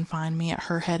 You can find me at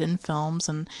Her Head in Films.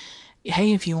 And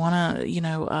hey, if you want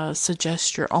to,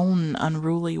 suggest your own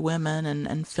unruly women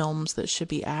and films that should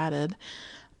be added,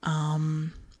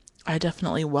 I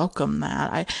definitely welcome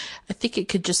that. I think it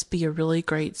could just be a really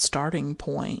great starting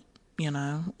point,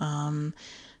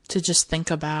 to just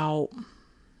think about,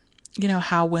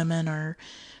 how women are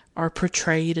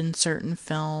portrayed in certain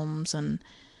films, and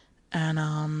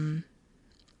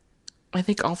I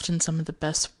think often some of the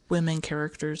best women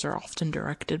characters are often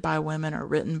directed by women or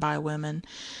written by women,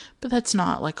 but that's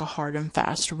not like a hard and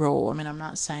fast rule. I mean, I'm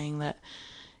not saying that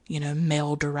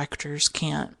male directors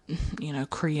can't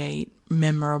create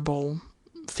memorable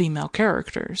female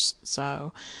characters.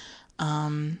 So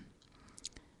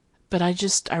but I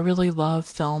really love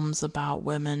films about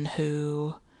women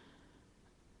who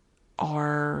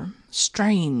are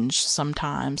strange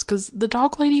sometimes, because the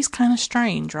Dog Lady's kind of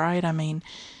strange, right? I mean,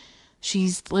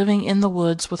 she's living in the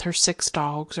woods with her 6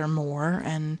 dogs or more,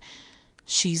 and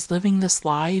she's living this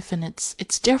life, and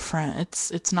it's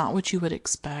different. It's not what you would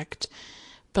expect.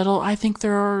 But I think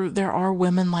there are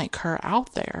women like her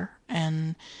out there,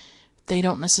 and they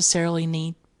don't necessarily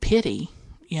need pity,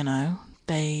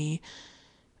 They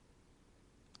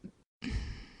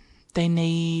They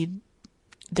need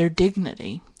their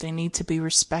dignity. They need to be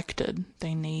respected.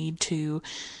 They need to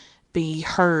be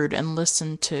heard and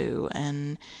listened to.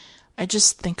 And I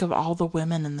just think of all the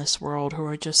women in this world who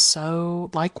are just so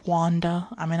like Wanda.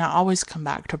 I mean, I always come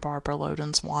back to Barbara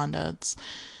Loden's Wanda. It's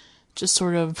just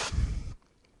sort of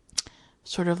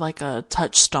like a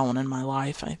touchstone in my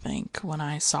life, I think, when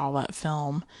I saw that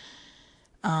film.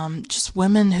 Just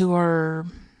women who are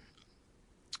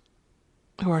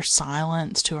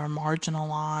silenced, who are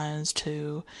marginalized,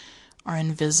 who are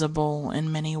invisible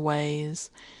in many ways.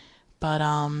 But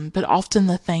often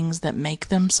the things that make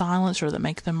them silenced or that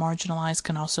make them marginalized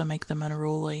can also make them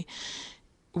unruly.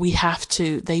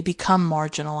 They become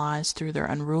marginalized through their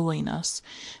unruliness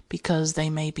because they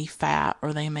may be fat,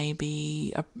 or they may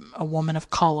be a woman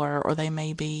of color, or they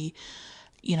may be,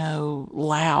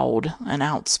 loud and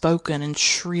outspoken and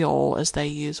shrill, as they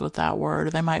use with that word, or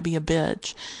they might be a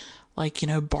bitch. Like,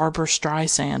 Barbara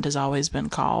Streisand has always been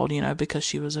called, because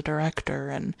she was a director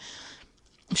and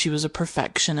she was a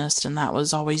perfectionist, and that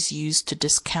was always used to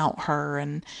discount her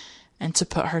and to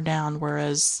put her down.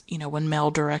 Whereas, when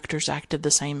male directors acted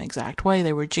the same exact way,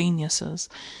 they were geniuses.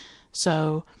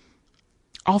 So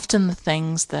often the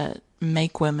things that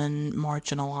make women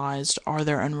marginalized are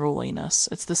their unruliness.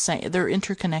 It's the same, they're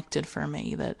interconnected for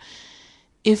me. That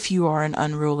if you are an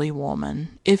unruly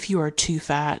woman, if you are too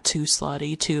fat, too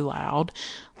slutty, too loud,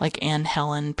 like Anne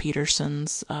Helen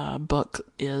Peterson's book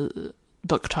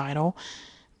title,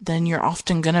 then you're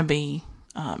often going to be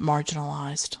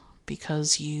marginalized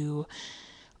because you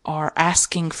are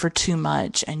asking for too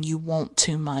much, and you want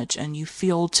too much, and you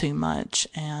feel too much,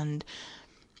 and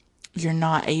you're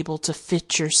not able to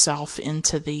fit yourself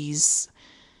into these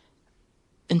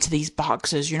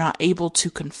boxes. You're not able to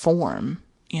conform,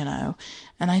 And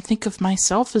I think of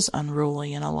myself as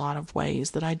unruly in a lot of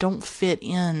ways, that I don't fit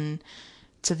in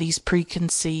to these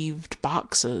preconceived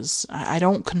boxes. I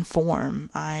don't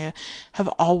conform. I have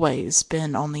always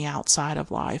been on the outside of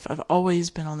life. I've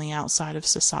always been on the outside of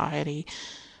society,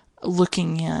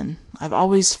 looking in. I've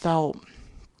always felt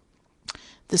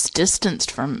this distance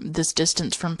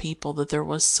from people, that there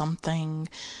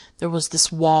was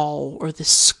this wall or this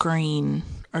screen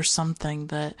or something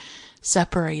that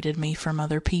separated me from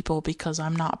other people, because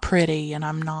I'm not pretty, and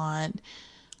I'm not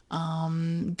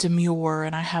demure,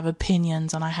 and I have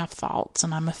opinions, and I have thoughts,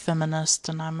 and I'm a feminist,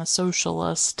 and I'm a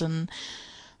socialist, and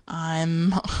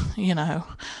I'm,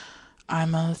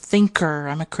 I'm a thinker,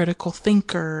 I'm a critical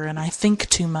thinker, and I think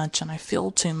too much, and I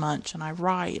feel too much, and I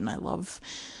write, and I love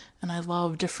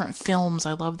different films.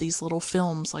 I love these little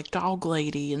films like Dog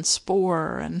Lady and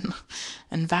Spore and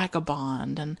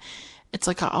Vagabond, and it's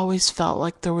like I always felt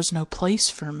like there was no place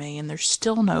for me, and there's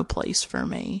still no place for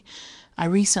me. I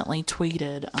recently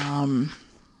tweeted, I'm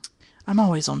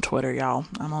always on Twitter, y'all.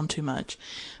 I'm on too much.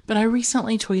 But I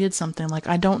recently tweeted something like,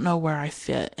 I don't know where I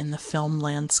fit in the film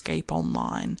landscape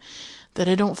online. That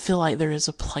I don't feel like there is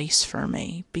a place for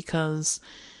me, because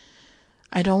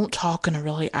I don't talk in a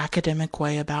really academic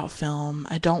way about film.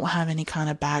 I don't have any kind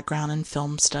of background in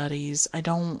film studies. I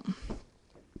don't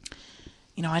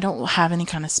have any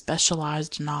kind of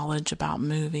specialized knowledge about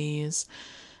movies.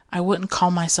 I wouldn't call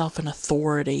myself an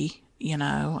authority.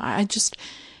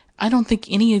 I don't think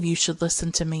any of you should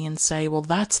listen to me and say, well,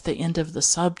 that's the end of the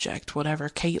subject, whatever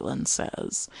Caitlin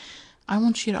says. I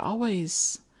want you to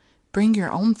always bring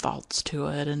your own thoughts to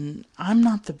it, and I'm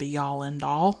not the be all end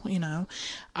all.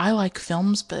 I like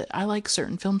films, but I like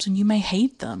certain films, and you may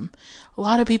hate them. A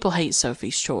lot of people hate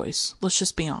Sophie's Choice. Let's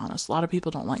just be honest. A lot of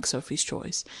people don't like Sophie's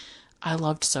Choice. I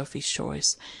loved Sophie's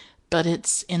Choice, but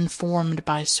it's informed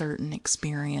by certain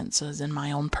experiences in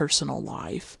my own personal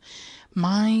life.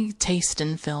 My taste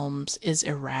in films is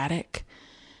erratic.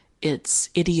 It's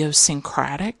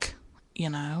idiosyncratic,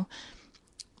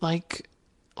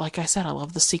 like I said, I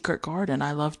love The Secret Garden.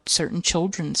 I love certain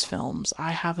children's films.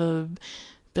 I have a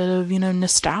bit of,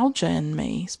 nostalgia in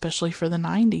me, especially for the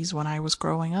 90s when I was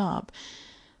growing up.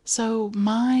 So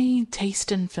my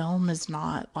taste in film is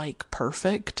not,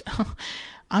 perfect.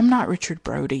 I'm not Richard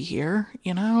Brody here,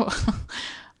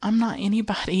 I'm not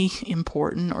anybody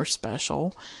important or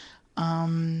special.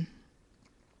 I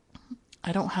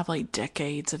don't have,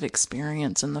 decades of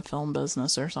experience in the film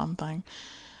business or something.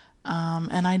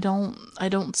 And I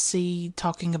don't see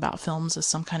talking about films as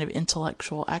some kind of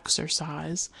intellectual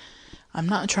exercise. I'm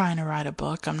not trying to write a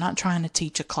book. I'm not trying to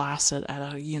teach a class at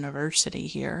a university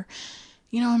here.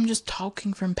 I'm just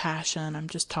talking from passion. I'm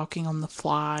just talking on the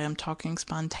fly. I'm talking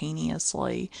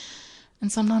spontaneously.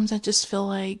 And sometimes I just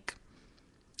feel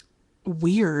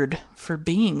weird for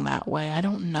being that way. I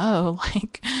don't know.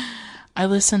 I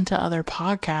listen to other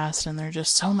podcasts and they're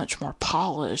just so much more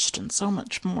polished and so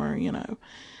much more,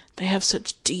 they have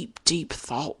such deep, deep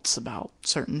thoughts about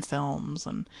certain films.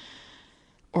 And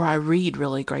or I read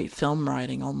really great film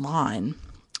writing online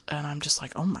and I'm just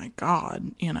like, oh my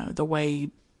God, the way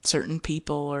certain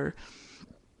people are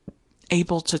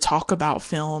able to talk about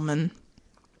film, and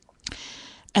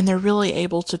they're really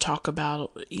able to talk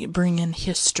about, bring in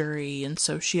history and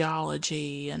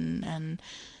sociology, and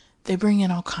they bring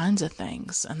in all kinds of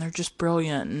things, and they're just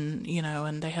brilliant,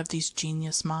 and they have these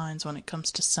genius minds when it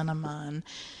comes to cinema.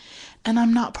 And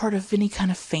I'm not part of any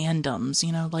kind of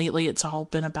fandoms. Lately it's all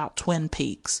been about Twin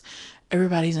Peaks.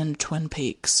 Everybody's into Twin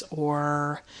Peaks.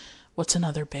 Or what's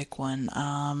another big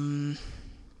one?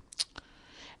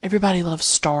 Everybody loves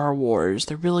Star Wars.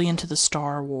 They're really into the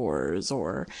Star Wars.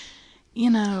 Or,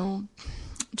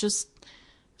 just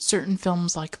certain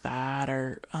films like that.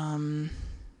 Or,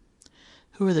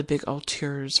 who are the big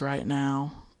auteurs right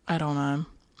now? I don't know.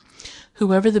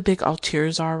 Whoever the big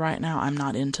auteurs are right now, I'm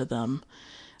not into them.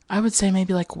 I would say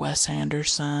maybe like Wes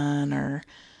Anderson or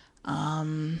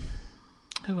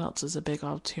who else is a big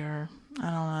auteur? I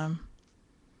don't know.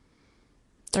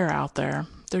 They're out there.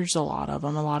 There's a lot of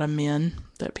them, a lot of men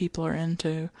that people are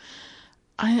into.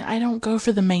 I don't go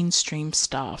for the mainstream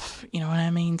stuff, you know what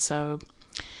I mean? So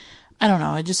I don't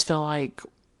know. I just feel like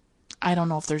I don't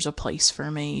know if there's a place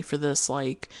for me for this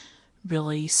like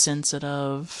really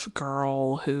sensitive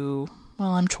girl who,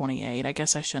 well, I'm 28. I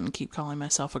guess I shouldn't keep calling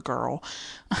myself a girl.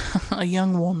 A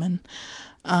young woman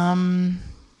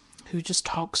who just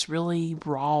talks really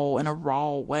raw in a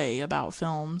raw way about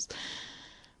films.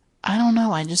 I don't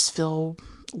know. I just feel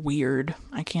weird.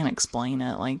 I can't explain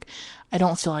it. Like, I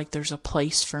don't feel like there's a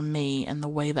place for me in the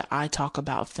way that I talk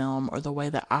about film or the way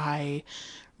that I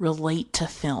relate to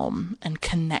film and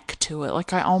connect to it.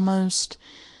 Like, I almost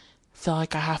feel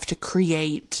like I have to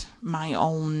create my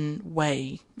own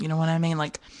way. You know what I mean?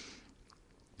 Like,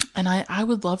 and I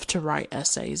would love to write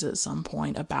essays at some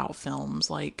point about films.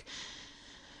 Like,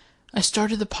 I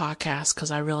started the podcast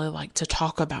because I really like to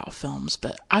talk about films,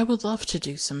 but I would love to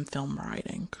do some film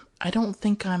writing. I don't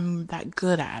think I'm that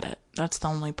good at it. That's the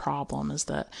only problem, is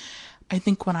that I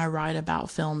think when I write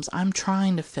about films, I'm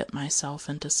trying to fit myself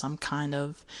into some kind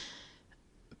of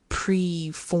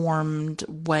pre-formed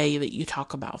way that you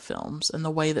talk about films and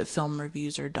the way that film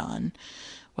reviews are done.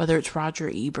 Whether it's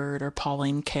Roger Ebert or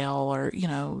Pauline Kael or,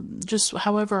 just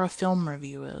however a film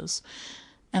review is.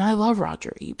 And I love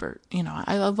Roger Ebert.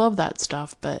 I love that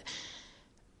stuff, but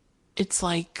it's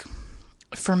like,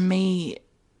 for me,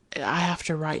 I have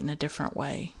to write in a different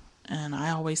way. And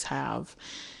I always have.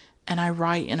 And I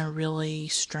write in a really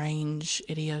strange,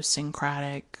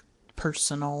 idiosyncratic,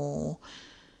 personal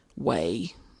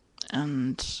way.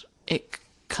 And it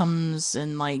comes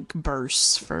in like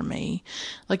bursts for me.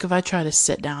 Like if I try to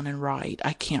sit down and write,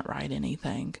 I can't write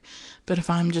anything. But if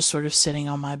I'm just sort of sitting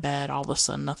on my bed, all of a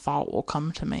sudden a thought will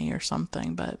come to me or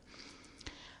something. But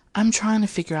I'm trying to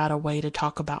figure out a way to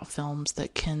talk about films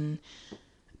that can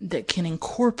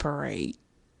incorporate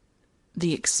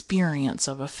the experience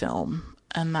of a film,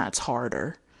 and that's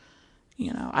harder.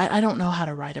 I don't know how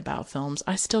to write about films.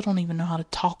 I still don't even know how to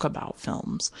talk about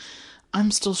films.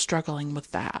 I'm still struggling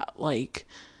with that. Like,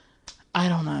 I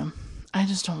don't know. I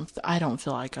don't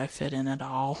feel like I fit in at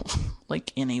all.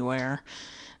 Like, anywhere.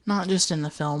 Not just in the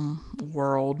film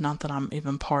world. Not that I'm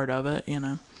even part of it,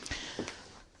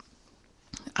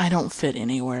 I don't fit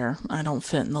anywhere. I don't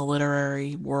fit in the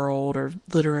literary world or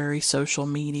literary social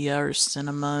media or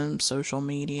cinema and social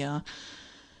media.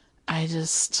 I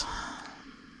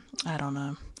don't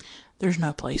know. There's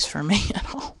no place for me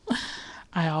at all.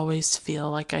 I always feel,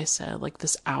 like I said, like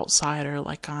this outsider,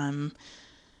 like I'm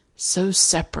so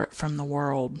separate from the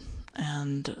world,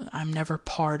 and I'm never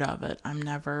part of it. I'm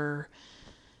never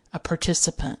a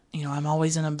participant. I'm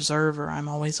always an observer. I'm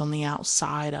always on the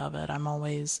outside of it. I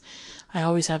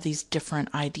always have these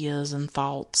different ideas and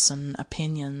thoughts and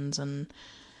opinions, and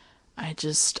I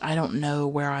don't know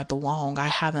where I belong. I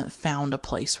haven't found a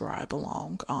place where I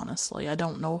belong, honestly. I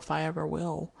don't know if I ever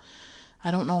will. I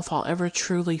don't know if I'll ever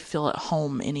truly feel at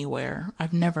home anywhere.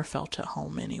 I've never felt at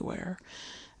home anywhere.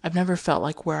 I've never felt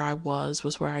like where I was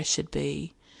where I should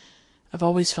be. I've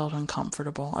always felt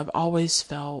uncomfortable. I've always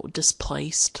felt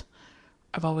displaced.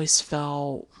 I've always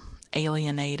felt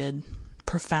alienated,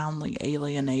 profoundly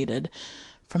alienated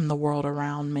from the world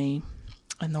around me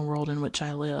and the world in which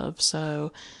I live.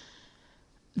 So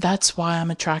that's why I'm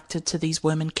attracted to these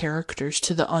women characters,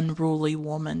 to the unruly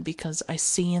woman, because I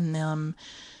see in them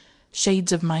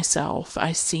shades of myself.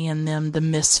 I see in them the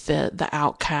misfit, the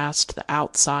outcast, the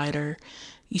outsider.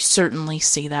 You certainly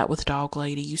see that with Dog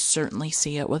Lady. You certainly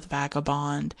see it with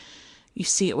Vagabond. You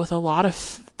see it with a lot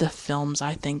of the films,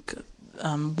 I think.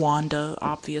 Wanda,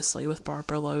 obviously, with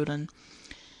Barbara Loden.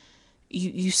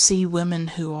 You see women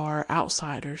who are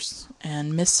outsiders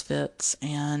and misfits,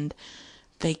 and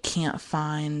they can't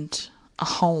find a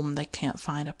home, they can't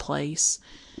find a place.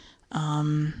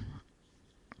 Or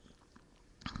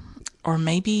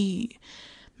maybe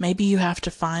you have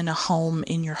to find a home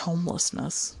in your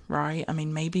homelessness, right? I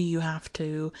mean, maybe you have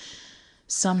to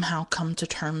somehow come to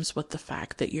terms with the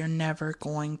fact that you're never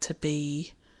going to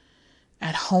be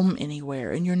at home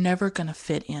anywhere, and you're never going to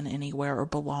fit in anywhere or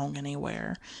belong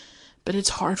anywhere. But it's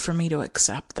hard for me to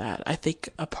accept that. I think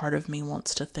a part of me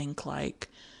wants to think like,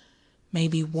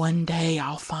 maybe one day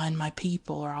I'll find my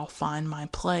people, or I'll find my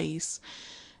place.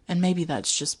 And maybe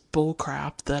that's just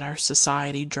bullcrap that our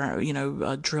society,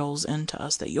 drills into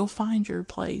us, that you'll find your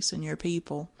place and your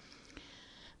people.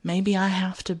 Maybe I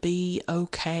have to be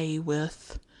okay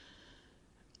with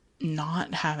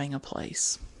not having a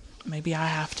place. Maybe I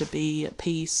have to be at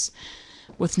peace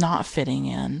with not fitting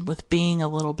in, with being a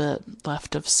little bit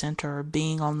left of center, or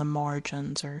being on the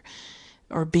margins,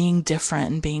 or being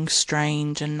different and being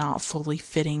strange and not fully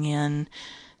fitting in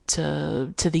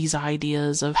to these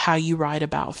ideas of how you write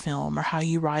about film, or how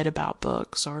you write about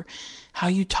books, or how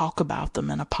you talk about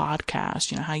them in a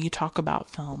podcast, how you talk about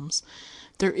films.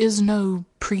 There is no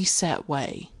preset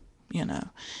way,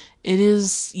 It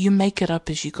is, you make it up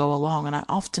as you go along, and I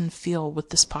often feel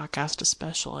with this podcast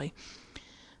especially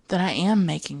that I am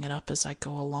making it up as I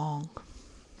go along.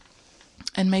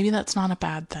 And maybe that's not a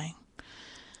bad thing.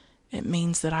 It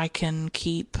means that I can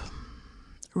keep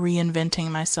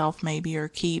reinventing myself, maybe, or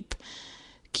keep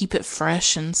it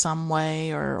fresh in some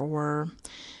way, or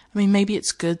I mean, maybe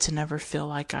it's good to never feel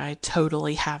like I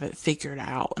totally have it figured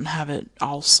out and have it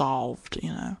all solved,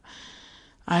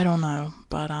 I don't know,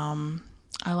 but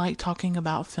I like talking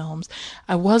about films.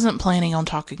 I wasn't planning on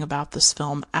talking about this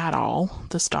film at all,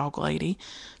 this Dog Lady.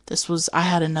 I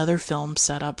had another film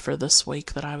set up for this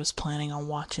week that I was planning on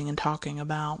watching and talking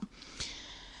about.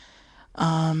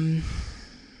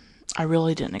 I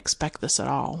really didn't expect this at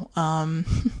all.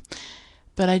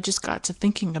 But I just got to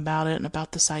thinking about it, and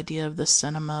about this idea of the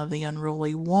cinema of the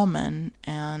unruly woman,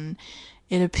 and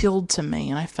it appealed to me,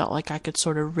 and I felt like I could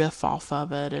sort of riff off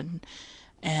of it,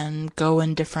 and go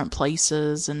in different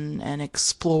places, and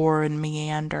explore and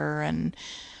meander. And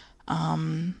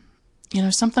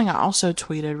something I also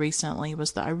tweeted recently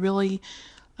was that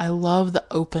I love the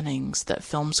openings that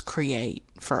films create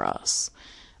for us.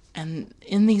 And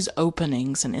in these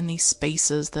openings and in these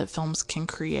spaces that films can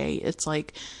create, it's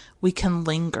like we can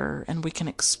linger, and we can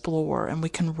explore, and we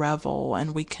can revel,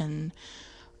 and we can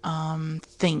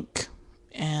think.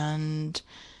 And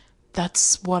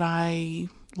that's what I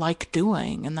like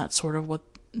doing, and that's sort of what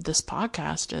this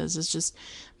podcast is. It's just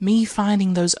me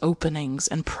finding those openings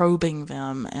and probing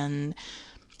them and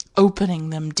opening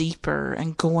them deeper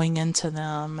and going into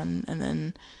them, and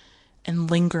then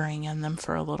lingering in them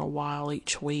for a little while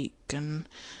each week. And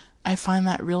I find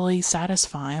that really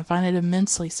satisfying. I find it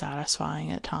immensely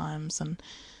satisfying at times. And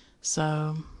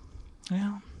so,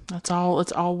 yeah, it's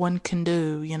all one can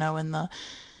do,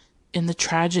 in the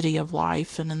tragedy of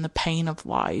life and in the pain of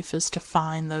life, is to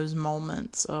find those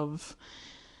moments of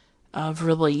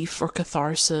relief or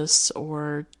catharsis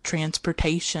or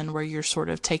transportation, where you're sort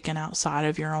of taken outside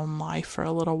of your own life for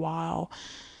a little while.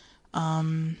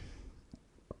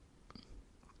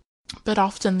 But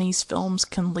often these films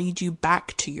can lead you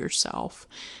back to yourself.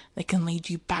 They can lead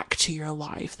you back to your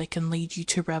life. They can lead you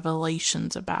to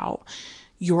revelations about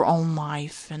your own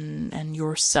life and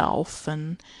yourself.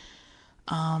 And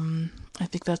I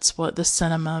think that's what the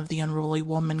cinema of the unruly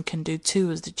woman can do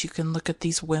too, is that you can look at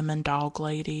these women, Dog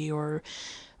Lady or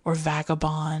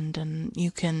Vagabond, and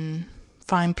you can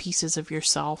find pieces of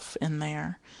yourself in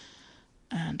there.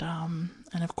 And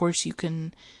of course you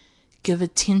can give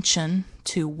attention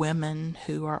to women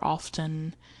who are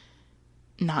often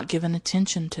not given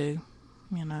attention to,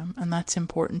 and that's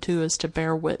important too, is to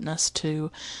bear witness to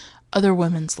other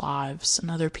women's lives and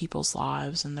other people's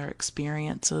lives and their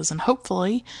experiences. And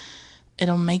hopefully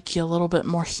it'll make you a little bit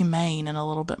more humane and a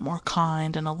little bit more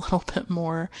kind and a little bit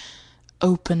more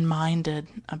open-minded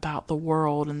about the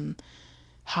world, and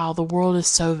how the world is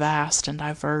so vast and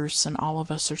diverse, and all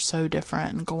of us are so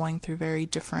different and going through very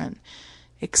different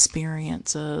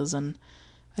experiences. And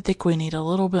I think we need a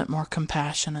little bit more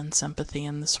compassion and sympathy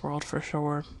in this world, for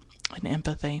sure, and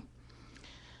empathy.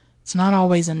 It's not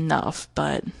always enough,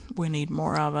 but we need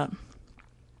more of it.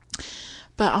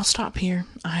 But I'll stop here.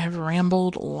 I have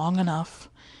rambled long enough,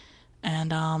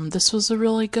 and this was a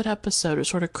really good episode. It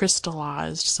sort of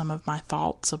crystallized some of my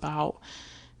thoughts about,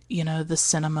 the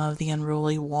cinema of the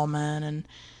unruly woman. And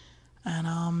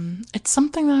And it's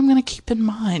something that I'm going to keep in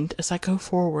mind as I go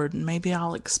forward. And maybe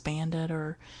I'll expand it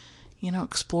or,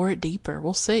 explore it deeper.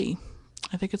 We'll see.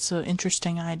 I think it's an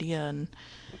interesting idea, and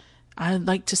I'd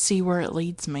like to see where it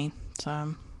leads me.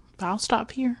 So, but I'll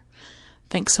stop here.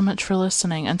 Thanks so much for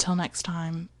listening. Until next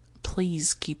time,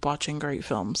 please keep watching great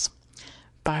films.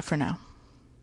 Bye for now.